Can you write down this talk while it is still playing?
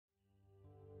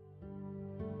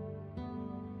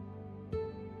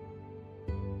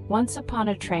Once upon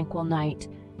a tranquil night,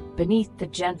 beneath the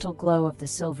gentle glow of the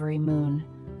silvery moon,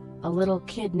 a little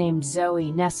kid named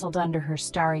Zoey nestled under her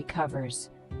starry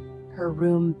covers, her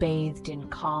room bathed in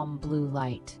calm blue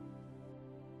light.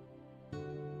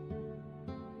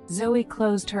 Zoey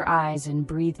closed her eyes and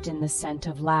breathed in the scent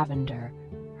of lavender,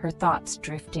 her thoughts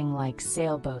drifting like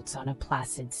sailboats on a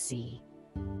placid sea.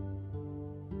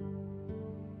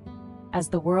 As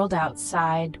the world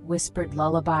outside whispered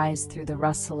lullabies through the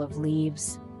rustle of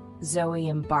leaves, Zoey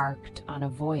embarked on a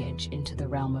voyage into the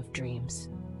realm of dreams.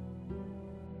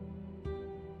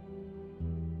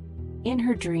 In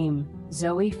her dream,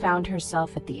 Zoey found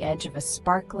herself at the edge of a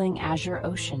sparkling azure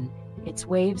ocean, its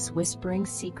waves whispering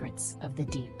secrets of the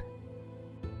deep.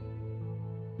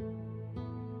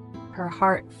 Her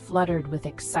heart fluttered with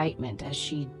excitement as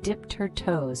she dipped her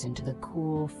toes into the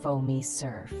cool, foamy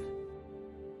surf.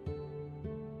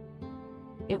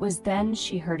 It was then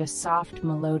she heard a soft,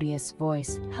 melodious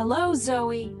voice. "Hello,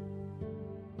 Zoey!"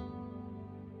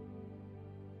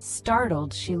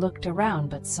 Startled, she looked around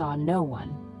but saw no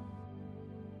one.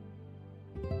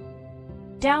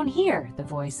 "Down here," the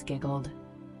voice giggled.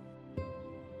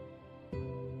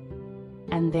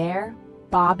 And there,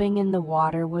 bobbing in the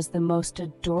water, was the most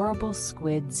adorable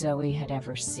squid Zoey had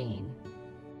ever seen.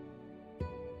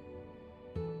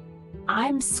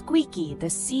 "I'm Squeaky, the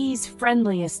sea's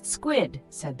friendliest squid,"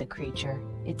 said the creature,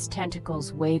 its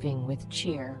tentacles waving with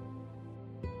cheer.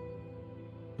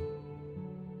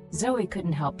 Zoey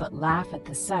couldn't help but laugh at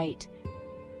the sight.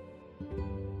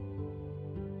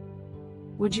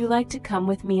 "Would you like to come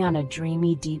with me on a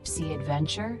dreamy deep-sea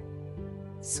adventure?"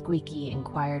 Squeaky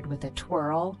inquired with a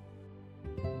twirl.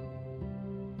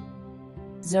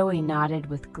 Zoey nodded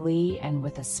with glee, and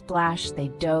with a splash they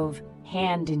dove,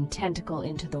 hand and tentacle,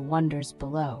 into the wonders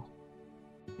below.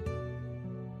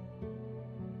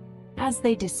 As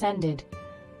they descended,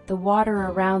 the water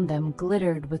around them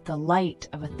glittered with the light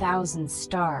of 1,000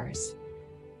 stars,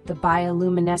 the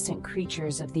bioluminescent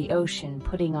creatures of the ocean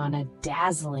putting on a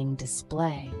dazzling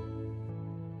display.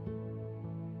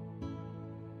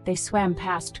 They swam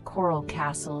past coral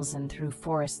castles and through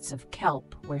forests of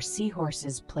kelp where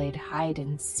seahorses played hide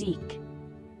and seek.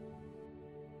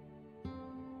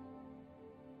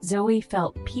 Zoey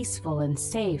felt peaceful and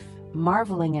safe,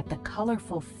 marveling at the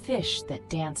colorful fish that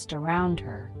danced around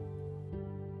her.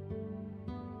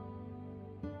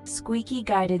 Squeaky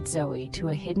guided Zoey to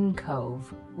a hidden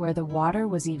cove where the water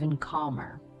was even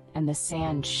calmer and the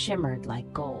sand shimmered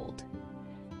like gold.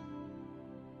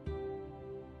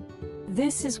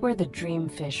 "This is where the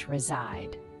dreamfish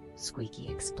reside," Squeaky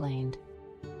explained.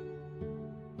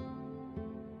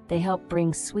 "They help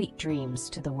bring sweet dreams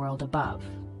to the world above."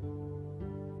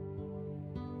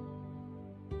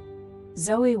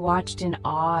 Zoey watched in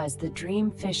awe as the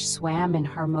dreamfish swam in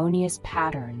harmonious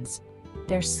patterns,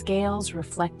 their scales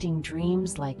reflecting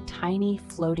dreams like tiny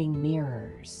floating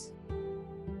mirrors.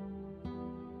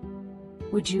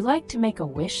 "Would you like to make a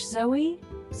wish, Zoey?"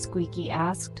 Squeaky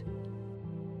asked.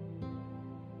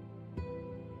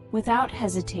 Without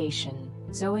hesitation,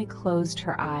 Zoey closed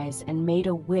her eyes and made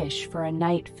a wish for a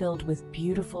night filled with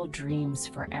beautiful dreams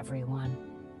for everyone.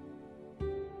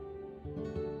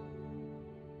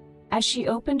 As she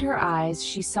opened her eyes,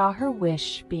 she saw her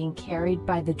wish being carried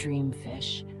by the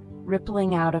dreamfish,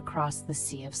 rippling out across the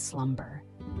sea of slumber.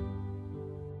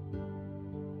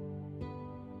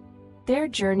 Their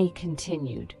journey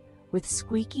continued, with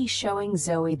Squeaky showing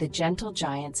Zoey the gentle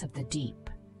giants of the deep.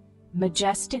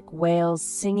 Majestic whales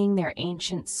singing their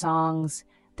ancient songs,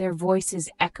 their voices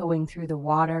echoing through the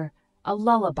water, a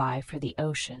lullaby for the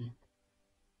ocean.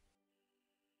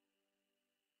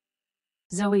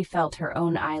 Zoey felt her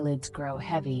own eyelids grow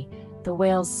heavy, the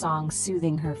whale's song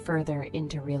soothing her further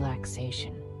into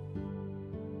relaxation.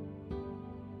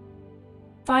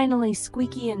 Finally,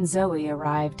 Squeaky and Zoey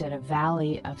arrived at a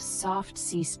valley of soft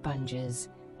sea sponges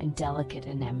and delicate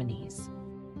anemones.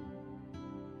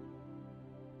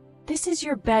 "This is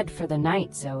your bed for the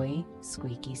night, Zoey,"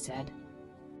 Squeaky said.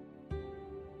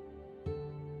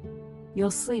 "You'll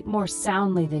sleep more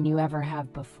soundly than you ever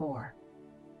have before."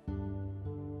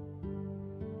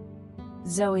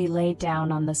 Zoey lay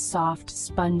down on the soft,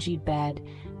 spongy bed,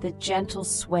 the gentle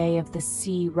sway of the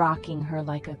sea rocking her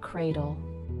like a cradle.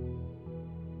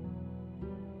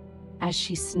 As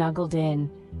she snuggled in,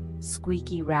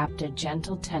 Squeaky wrapped a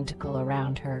gentle tentacle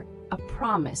around her, a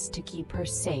promise to keep her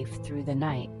safe through the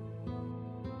night.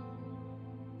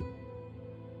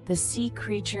 The sea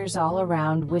creatures all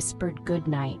around whispered good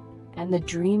night, and the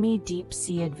dreamy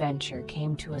deep-sea adventure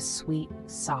came to a sweet,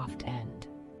 soft end.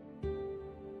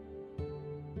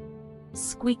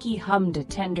 Squeaky hummed a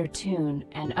tender tune,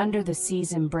 and under the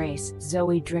sea's embrace,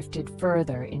 Zoey drifted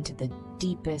further into the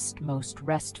deepest, most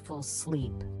restful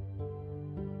sleep.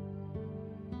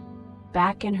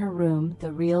 Back in her room,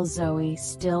 the real Zoey,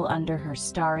 still under her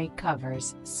starry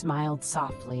covers, smiled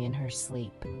softly in her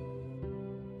sleep.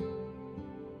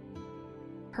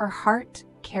 Her heart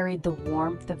carried the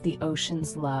warmth of the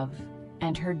ocean's love,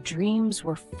 and her dreams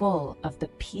were full of the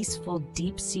peaceful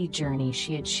deep-sea journey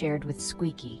she had shared with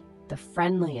Squeaky, the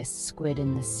friendliest squid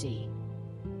in the sea.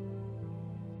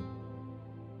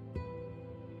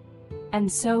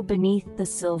 And so, beneath the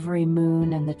silvery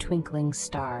moon and the twinkling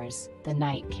stars, the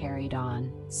night carried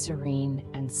on, serene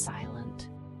and silent.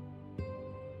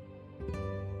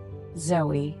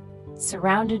 Zoey,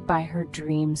 surrounded by her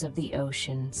dreams of the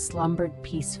ocean, slumbered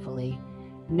peacefully,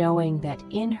 knowing that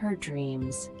in her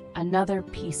dreams, another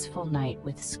peaceful night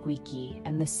with Squeaky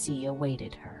and the sea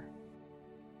awaited her.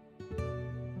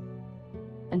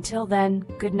 Until then,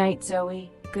 good night, Zoey,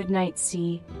 good night,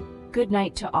 sea, good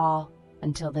night to all,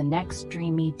 until the next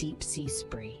dreamy deep sea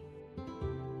spree.